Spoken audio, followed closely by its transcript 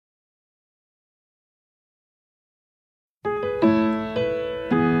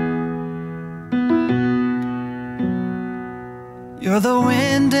You're the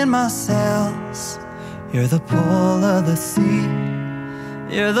wind in my sails, you're the pull of the sea,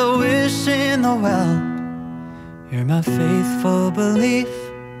 you're the wish in the well, you're my faithful belief.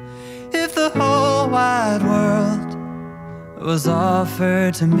 If the whole wide world was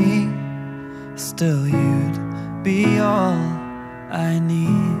offered to me, still you'd be all I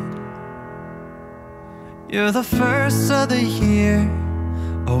need. You're the first of the year,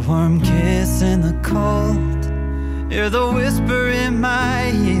 a warm kiss in the cold. You're the whisper in my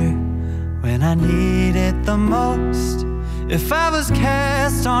ear when I need it the most. If I was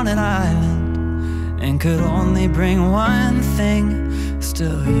cast on an island and could only bring one thing,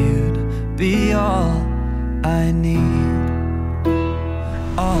 still you'd be all I need.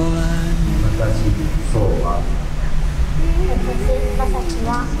 All I need. 私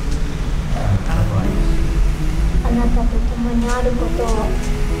はあなたと共にあることを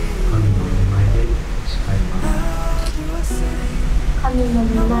神の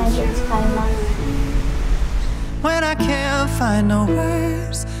御前で誓います。 When I can't find no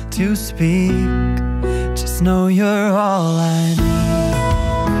words to speak, just know you're all I need.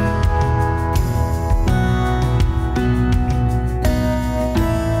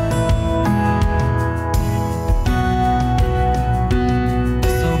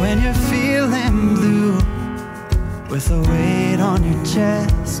 With a weight on your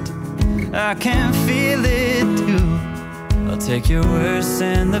chest, I can feel it too. I'll take your worst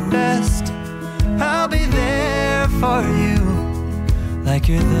and the best. I'll be there for you, like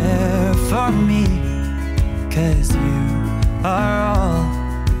you're there for me. 'Cause you are all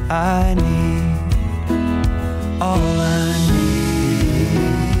I need. All I need.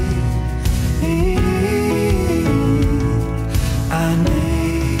 I need.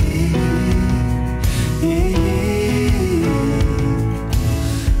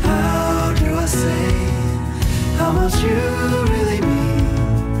 How much you really mean.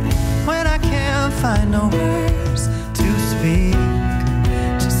 When I can't find no words to speak,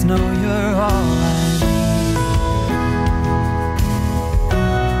 just know you're all I need.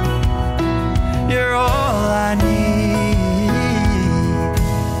 You're all I need.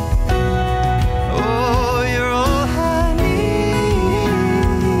 Oh, you're all I need.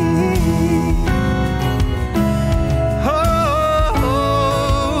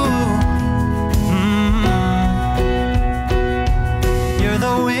 You're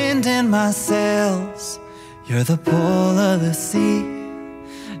the wind in my sails, you're the pull of the sea,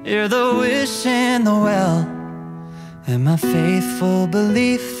 you're the wish in the well, and my faithful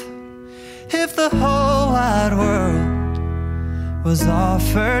belief. If the whole wide world was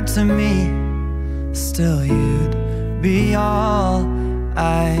offered to me, still you'd be all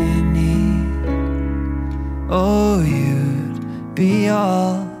I need. Oh, you'd be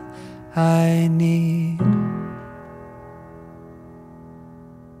all I need.